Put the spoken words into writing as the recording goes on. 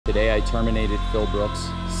Today I terminated Phil Brooks,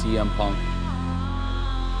 CM Punk.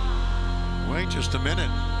 Wait just a minute.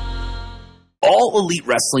 All Elite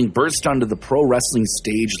Wrestling burst onto the pro wrestling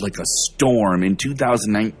stage like a storm in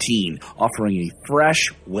 2019, offering a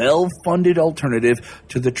fresh, well-funded alternative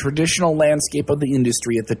to the traditional landscape of the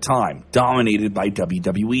industry at the time, dominated by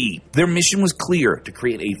WWE. Their mission was clear: to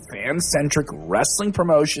create a fan-centric wrestling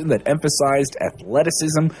promotion that emphasized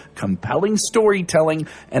athleticism, compelling storytelling,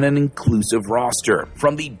 and an inclusive roster.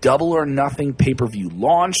 From the Double or Nothing pay-per-view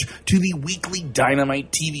launch to the weekly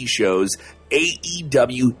Dynamite TV shows,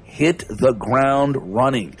 AEW hit the ground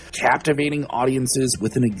running, captivating audiences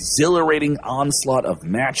with an exhilarating onslaught of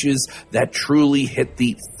matches that truly hit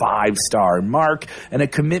the 5-star mark and a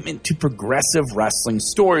commitment to progressive wrestling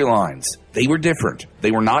storylines. They were different.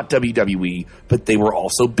 They were not WWE, but they were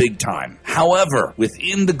also big time. However,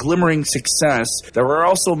 within the glimmering success, there were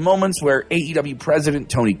also moments where AEW president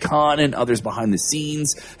Tony Khan and others behind the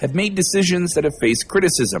scenes have made decisions that have faced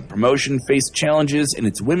criticism. Promotion faced challenges in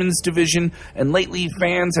its women's division, and lately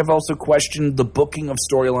fans have also questioned the booking of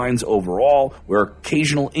storylines overall, where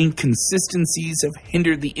occasional inconsistencies have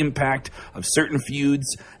hindered the impact of certain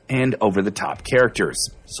feuds and over-the-top characters.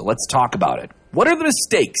 So let's talk about it. What are the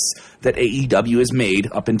mistakes that AEW has made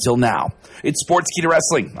up until now? It's Sportskeeda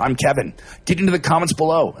Wrestling. I'm Kevin. Get into the comments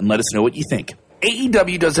below and let us know what you think.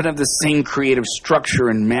 AEW doesn't have the same creative structure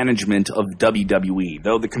and management of WWE,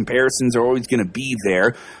 though the comparisons are always going to be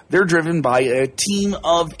there. They're driven by a team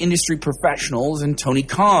of industry professionals and Tony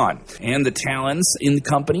Khan, and the talents in the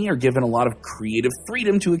company are given a lot of creative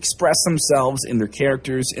freedom to express themselves in their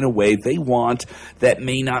characters in a way they want that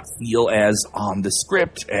may not feel as on the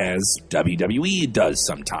script as WWE does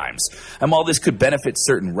sometimes. And while this could benefit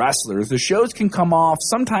certain wrestlers, the shows can come off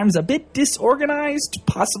sometimes a bit disorganized,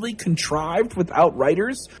 possibly contrived with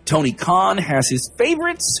outriders. Tony Khan has his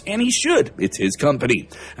favorites, and he should. It's his company.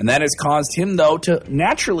 And that has caused him, though, to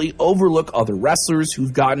naturally overlook other wrestlers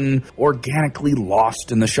who've gotten organically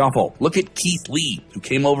lost in the shuffle. Look at Keith Lee, who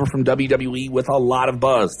came over from WWE with a lot of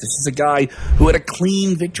buzz. This is a guy who had a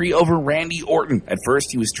clean victory over Randy Orton. At first,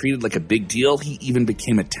 he was treated like a big deal. He even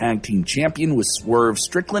became a tag team champion with Swerve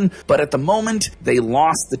Strickland. But at the moment they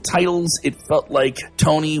lost the titles, it felt like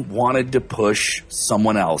Tony wanted to push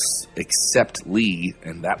someone else except Lee,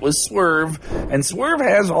 and that was Swerve. And Swerve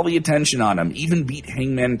has all the attention on him, even beat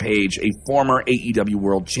Hangman Page, a former AEW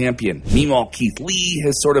World Champion. Meanwhile, Keith Lee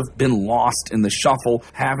has sort of been lost in the shuffle.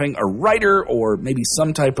 Having a writer or maybe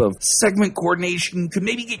some type of segment coordination could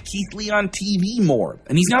maybe get Keith Lee on TV more.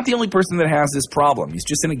 And he's not the only person that has this problem. He's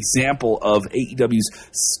just an example of AEW's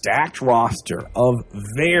stacked roster of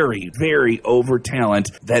very, very over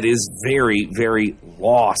talent that is very, very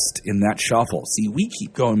lost in that shuffle. See, we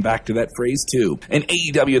keep going back to that phrase too. In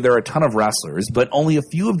AEW, there are a ton of wrestlers, but only a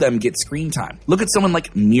few of them get screen time. Look at someone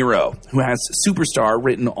like Miro, who has superstar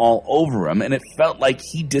written all over him, and it felt like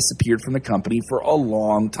he disappeared from the company for a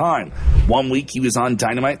long time. One week he was on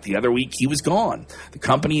Dynamite, the other week he was gone. The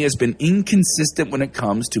company has been inconsistent when it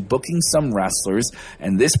comes to booking some wrestlers,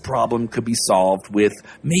 and this problem could be solved with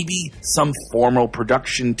maybe some formal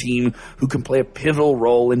production team who can play a pivotal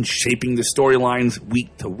role in shaping the storylines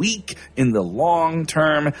week to week in the long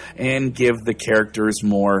term and give the characters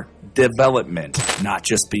more development, not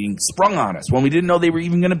just being sprung on us when we didn't know they were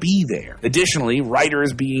even going to be there. Additionally,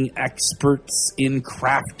 writers being experts in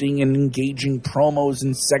crafting and engaging promos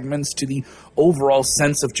and segments to the overall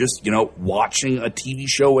sense of just, watching a TV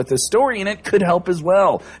show with a story in it could help as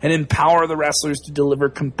well and empower the wrestlers to deliver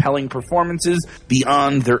compelling performances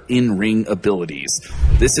beyond their in-ring abilities.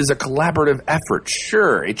 This is a collaborative effort.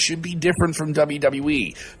 Sure, it should be different from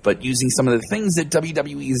WWE, but using some of the things that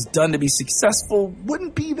WWE has done to be successful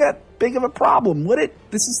wouldn't be that big of a problem, would it?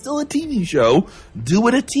 This is still a TV show. Do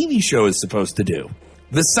what a TV show is supposed to do.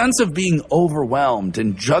 The sense of being overwhelmed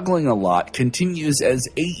and juggling a lot continues as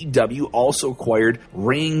AEW also acquired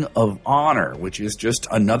Ring of Honor, which is just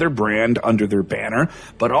another brand under their banner,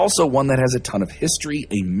 but also one that has a ton of history,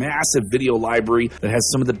 a massive video library that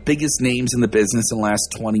has some of the biggest names in the business in the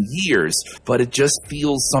last 20 years. But it just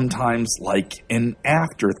feels sometimes like an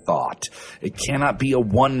afterthought. It cannot be a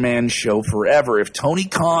one-man show forever. If Tony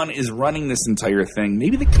Khan is running this entire thing,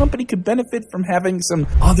 maybe the company could benefit from having some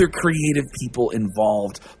other creative people involved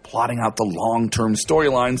involved plotting out the long-term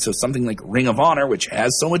storyline, so something like Ring of Honor, which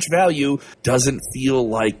has so much value, doesn't feel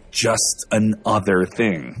like just an other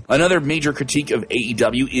thing. Another major critique of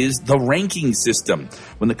AEW is the ranking system.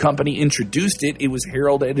 When the company introduced it, it was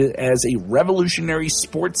heralded as a revolutionary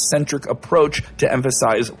sports-centric approach to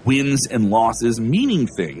emphasize wins and losses meaning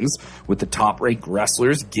things, with the top-ranked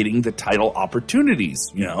wrestlers getting the title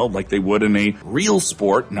opportunities, like they would in a real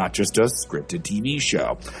sport, not just a scripted TV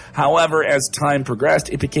show. However, as time progressed,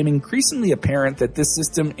 it became increasingly apparent that this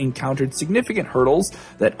system encountered significant hurdles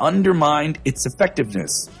that undermined its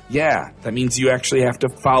effectiveness. Yeah, that means you actually have to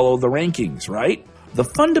follow the rankings, right? The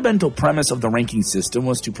fundamental premise of the ranking system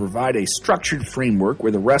was to provide a structured framework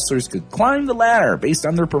where the wrestlers could climb the ladder based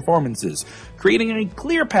on their performances, creating a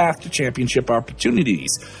clear path to championship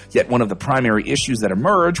opportunities. Yet one of the primary issues that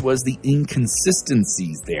emerged was the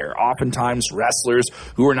inconsistencies there. Oftentimes, wrestlers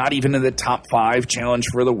who were not even in the top 5 challenged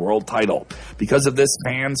for the world title. Because of this,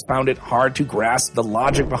 fans found it hard to grasp the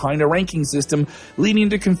logic behind a ranking system, leading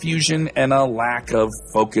to confusion and a lack of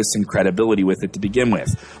focus and credibility with it to begin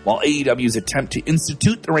with. While AEW's attempt to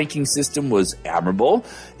institute the ranking system was admirable,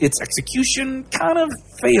 its execution kind of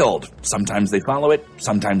failed. Sometimes they follow it,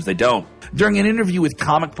 sometimes they don't. During an interview with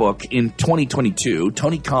Comic Book in 2022,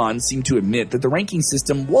 Tony Khan seemed to admit that the ranking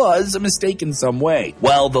system was a mistake in some way.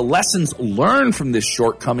 While the lessons learned from this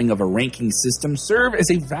shortcoming of a ranking system serve as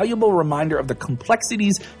a valuable reminder of the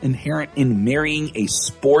complexities inherent in marrying a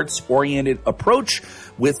sports-oriented approach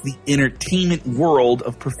with the entertainment world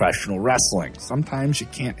of professional wrestling. Sometimes you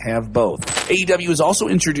can't have both. AEW has also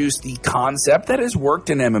introduced the concept that has worked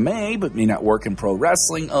in MMA but may not work in pro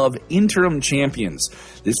wrestling of interim champions.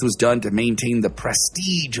 This was done to maintain the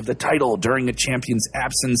prestige of the title during a champion's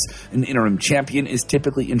absence. An interim champion is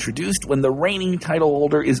typically introduced when the reigning title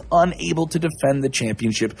holder is unable to defend the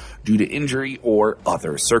championship due to injury or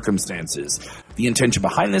other circumstances. The intention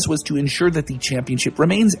behind this was to ensure that the championship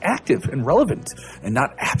remains active and relevant and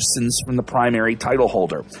not absence from the primary title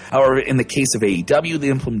holder. However, in the case of AEW, the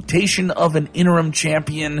implementation of an interim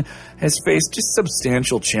champion has faced just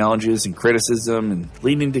substantial challenges and criticism, and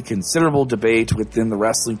leading to considerable debate within the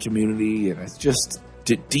wrestling community, and it's just...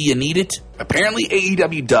 Do you need it? Apparently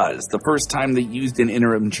AEW does. The first time they used an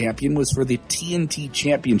interim champion was for the TNT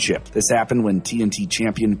Championship. This happened when TNT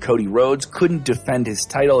champion Cody Rhodes couldn't defend his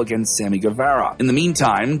title against Sammy Guevara. In the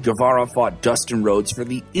meantime, Guevara fought Dustin Rhodes for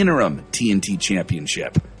the interim TNT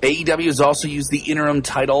Championship. AEW has also used the interim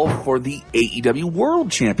title for the AEW World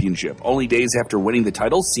Championship. Only days after winning the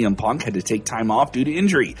title, CM Punk had to take time off due to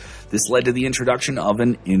injury. This led to the introduction of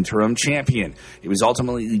an interim champion. It was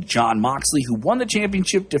ultimately Jon Moxley who won the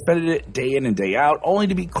championship, defended it day in and day out, only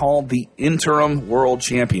to be called the interim world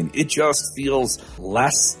champion. It just feels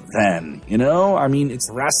less than, it's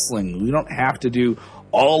wrestling. We don't have to do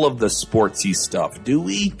all of the sportsy stuff, do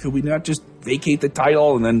we? Could we not just vacate the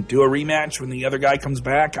title and then do a rematch when the other guy comes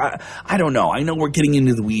back? I don't know. I know we're getting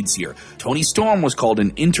into the weeds here. Toni Storm was called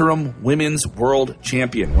an interim women's world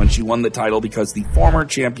champion when she won the title because the former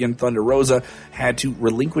champion Thunder Rosa had to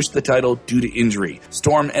relinquish the title due to injury.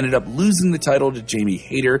 Storm ended up losing the title to Jamie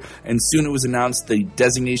Hayter, and soon it was announced the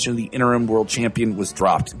designation of the interim world champion was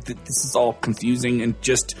dropped. This is all confusing and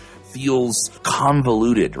just feels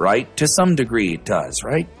convoluted, right? To some degree it does,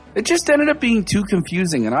 right? It just ended up being too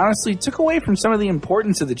confusing and honestly took away from some of the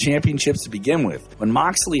importance of the championships to begin with. When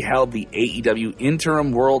Moxley held the AEW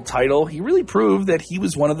interim world title, he really proved that he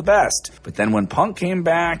was one of the best. But then when Punk came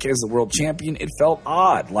back as the world champion, it felt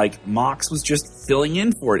odd, like Mox was just filling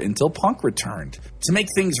in for it until Punk returned. To make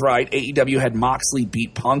things right, AEW had Moxley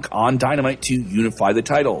beat Punk on Dynamite to unify the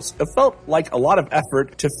titles. It felt like a lot of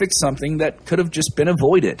effort to fix something that could have just been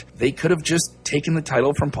avoided. They could have just taken the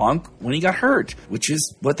title from Punk when he got hurt, which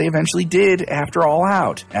is what they eventually did after All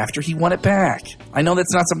Out, after he won it back. I know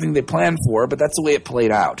that's not something they planned for, but that's the way it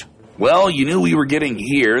played out. Well, you knew we were getting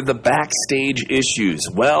here. The backstage issues.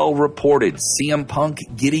 Well reported. CM Punk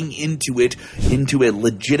getting into a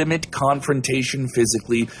legitimate confrontation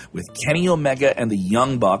physically with Kenny Omega and the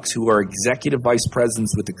Young Bucks, who are executive vice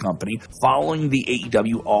presidents with the company, following the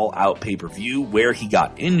AEW All Out pay-per-view, where he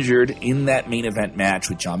got injured in that main event match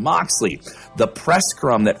with Jon Moxley. The press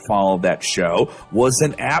scrum that followed that show was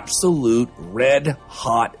an absolute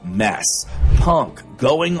red-hot mess. Punk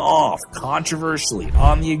going off controversially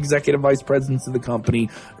on the executive vice presidents of the company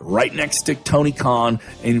right next to Tony Khan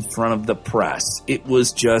in front of the press. It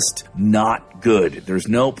was just not good. There's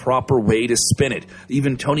no proper way to spin it.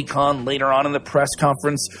 Even Tony Khan later on in the press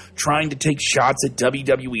conference trying to take shots at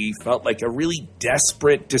WWE felt like a really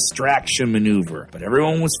desperate distraction maneuver. But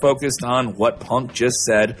everyone was focused on what Punk just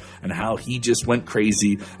said and how he just went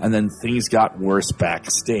crazy, and then things got worse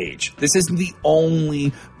backstage. This isn't the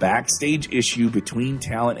only backstage issue between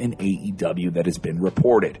talent and AEW that has been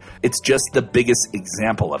reported. It's just the biggest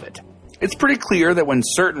example of it. It's pretty clear that when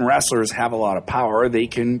certain wrestlers have a lot of power, they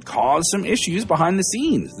can cause some issues behind the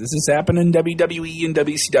scenes. This has happened in WWE and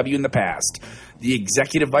WCW in the past. The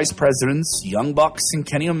executive vice presidents, Young Bucks and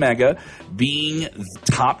Kenny Omega, being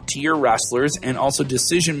top-tier wrestlers and also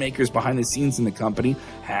decision-makers behind the scenes in the company,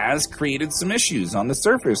 has created some issues on the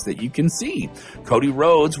surface that you can see. Cody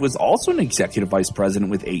Rhodes was also an executive vice president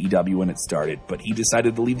with AEW when it started, but he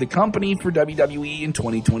decided to leave the company for WWE in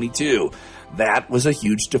 2022. That was a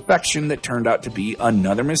huge defection that turned out to be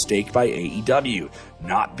another mistake by AEW,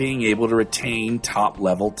 not being able to retain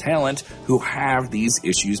top-level talent who have these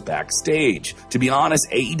issues backstage. To be honest,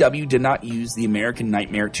 AEW did not use the American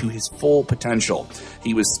Nightmare to his full potential.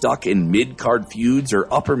 He was stuck in mid-card feuds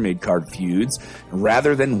or upper mid-card feuds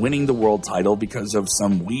rather than winning the world title because of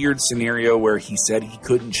some weird scenario where he said he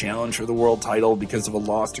couldn't challenge for the world title because of a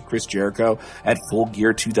loss to Chris Jericho at Full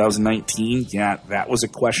Gear 2019. Yeah, that was a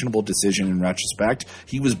questionable decision in retrospect.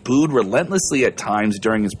 He was booed relentlessly at times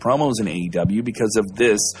during his promos in AEW because of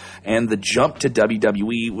this, and the jump to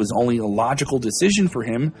WWE was only a logical decision for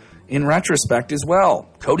him in retrospect as well.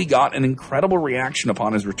 Cody got an incredible reaction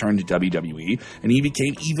upon his return to WWE, and he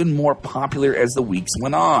became even more popular as the weeks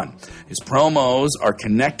went on. His promos are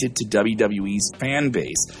connected to WWE's fan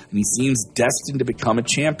base, and he seems destined to become a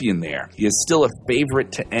champion there. He is still a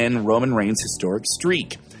favorite to end Roman Reigns' historic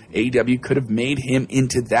streak. AEW could have made him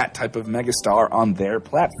into that type of megastar on their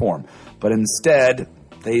platform, but instead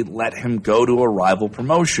they let him go to a rival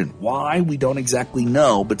promotion. Why? We don't exactly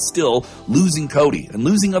know, but still, losing Cody and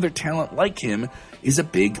losing other talent like him is a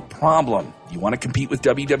big problem. You want to compete with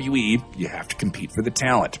WWE, you have to compete for the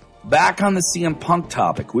talent. Back on the CM Punk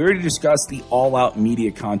topic, we already discussed the all-out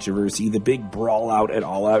media controversy, the big brawl out at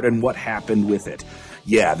All Out, and what happened with it.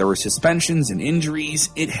 Yeah, there were suspensions and injuries.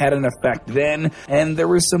 It had an effect then, and there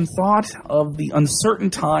was some thought of the uncertain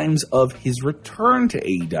times of his return to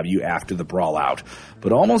AEW after the brawl out.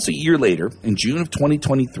 But almost a year later, in June of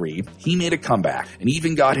 2023, he made a comeback and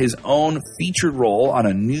even got his own featured role on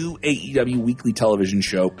a new AEW weekly television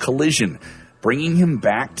show, Collision. Bringing him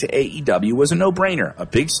back to AEW was a no-brainer, a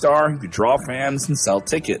big star who could draw fans and sell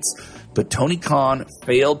tickets. But Tony Khan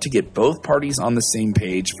failed to get both parties on the same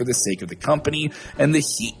page for the sake of the company, and the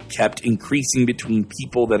heat kept increasing between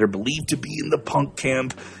people that are believed to be in the Punk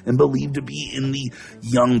camp and believed to be in the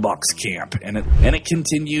Young Bucks camp. And it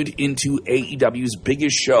continued into AEW's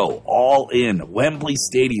biggest show, All In, Wembley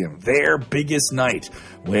Stadium, their biggest night,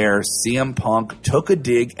 where CM Punk took a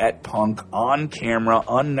dig at Punk on camera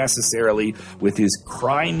unnecessarily with his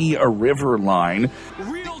 "Cry Me a River" line.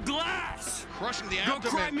 Real glass! Crushing the abdomen. Go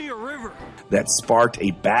cry me a river. That sparked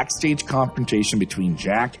a backstage confrontation between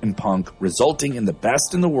Jack and Punk, resulting in the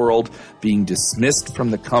Best in the World being dismissed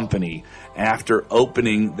from the company after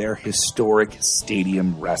opening their historic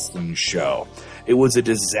stadium wrestling show. It was a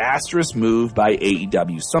disastrous move by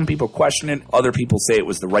AEW. Some people question it. Other people say it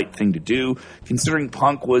was the right thing to do. Considering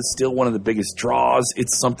Punk was still one of the biggest draws,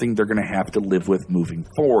 it's something they're going to have to live with moving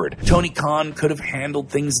forward. Tony Khan could have handled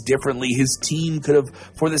things differently. His team could have,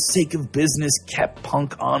 for the sake of business, kept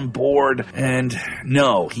Punk on board. And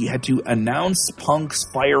no, he had to announce Punk's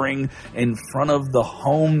firing in front of the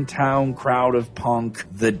hometown crowd of Punk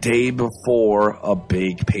the day before a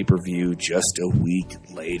big pay-per-view just a week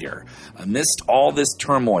later. Amidst all this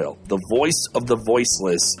turmoil, the voice of the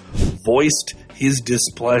voiceless voiced his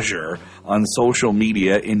displeasure on social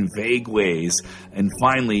media in vague ways and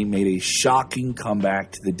finally made a shocking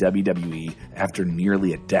comeback to the WWE after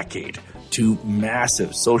nearly a decade. To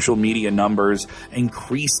massive social media numbers,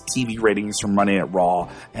 increased TV ratings from Monday Night Raw,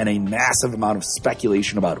 and a massive amount of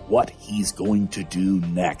speculation about what he's going to do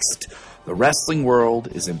next. The wrestling world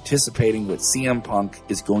is anticipating what CM Punk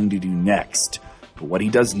is going to do next. But what he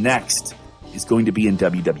does next is going to be in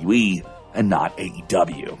WWE and not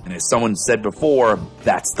AEW. And as someone said before,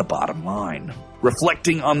 that's the bottom line.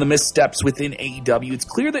 Reflecting on the missteps within AEW, it's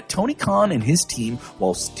clear that Tony Khan and his team,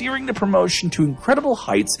 while steering the promotion to incredible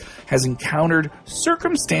heights, has encountered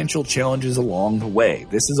circumstantial challenges along the way.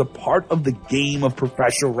 This is a part of the game of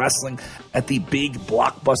professional wrestling at the big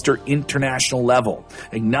blockbuster international level.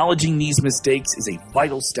 Acknowledging these mistakes is a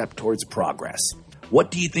vital step towards progress. What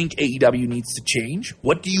do you think AEW needs to change?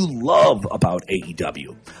 What do you love about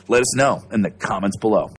AEW? Let us know in the comments below.